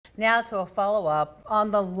Now to a follow-up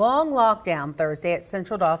on the long lockdown Thursday at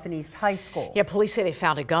Central Dauphin East High School. Yeah, police say they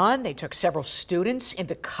found a gun. They took several students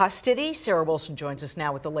into custody. Sarah Wilson joins us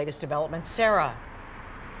now with the latest developments. Sarah.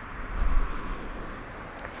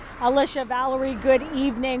 Alicia, Valerie, good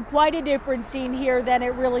evening. Quite a different scene here than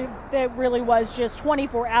it really was just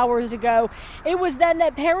 24 hours ago. It was then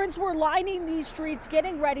that parents were lining these streets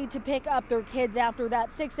getting ready to pick up their kids after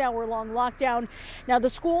that 6-hour-long lockdown. Now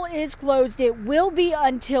the school is closed. It will be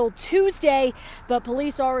until Tuesday, but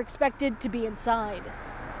police are expected to be inside.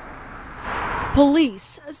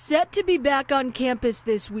 Police set to be back on campus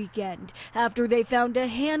this weekend after they found a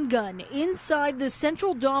handgun inside the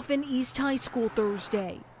Central Dauphin East High School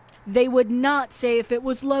Thursday. They would not say if it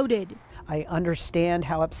was loaded. I understand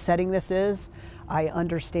how upsetting this is. I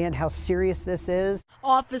understand how serious this is.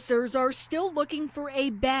 Officers are still looking for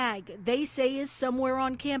a bag they say is somewhere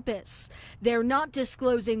on campus. They're not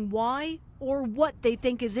disclosing why or what they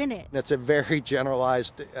think is in it. It's a very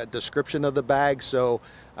generalized description of the bag, so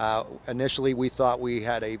initially we thought we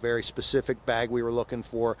had a very specific bag we were looking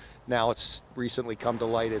for. Now it's recently come to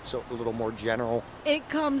light, it's a little more general. It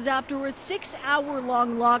comes after a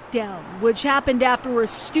 6-hour-long lockdown, which happened after a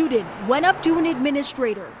student went up to an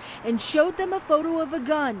administrator and showed them a photo of a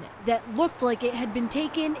gun that looked like it had been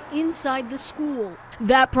taken inside the school.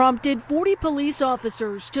 That prompted 40 police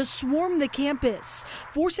officers to swarm the campus,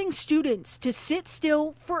 forcing students to sit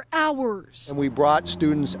still for hours. And we brought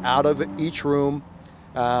students out of each room.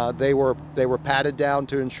 They were patted down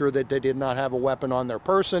to ensure that they did not have a weapon on their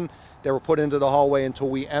person. They were put into the hallway until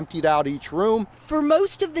we emptied out each room. For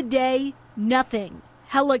most of the day, nothing.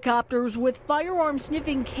 Helicopters with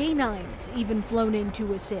firearm-sniffing canines even flown in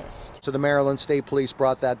to assist. So the Maryland State Police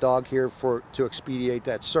brought that dog here to expedite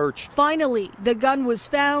that search. Finally, the gun was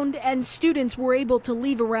found and students were able to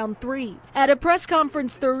leave around 3. At a press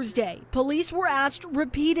conference Thursday, police were asked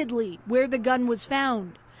repeatedly where the gun was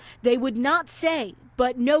found. They would not say,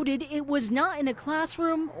 but noted it was not in a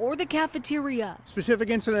classroom or the cafeteria. Specific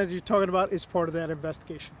incident that you're talking about is part of that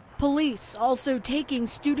investigation. Police also taking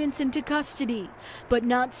students into custody, but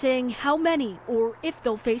not saying how many or if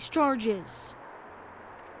they'll face charges.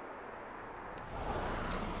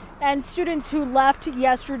 And students who left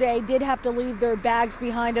yesterday did have to leave their bags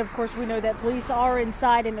behind. Of course, we know that police are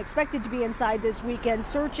inside and expected to be inside this weekend,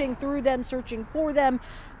 searching through them, searching for them,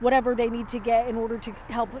 whatever they need to get in order to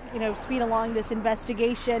help, speed along this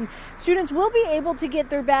investigation. Students will be able to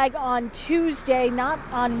get their bag on Tuesday, not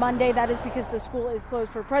on Monday. That is because the school is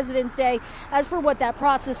closed for President's Day. As for what that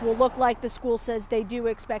process will look like, the school says they do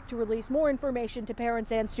expect to release more information to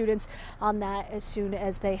parents and students on that as soon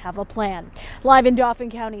as they have a plan. Live in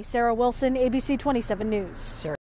Dauphin County, Sarah Wilson, ABC 27 News.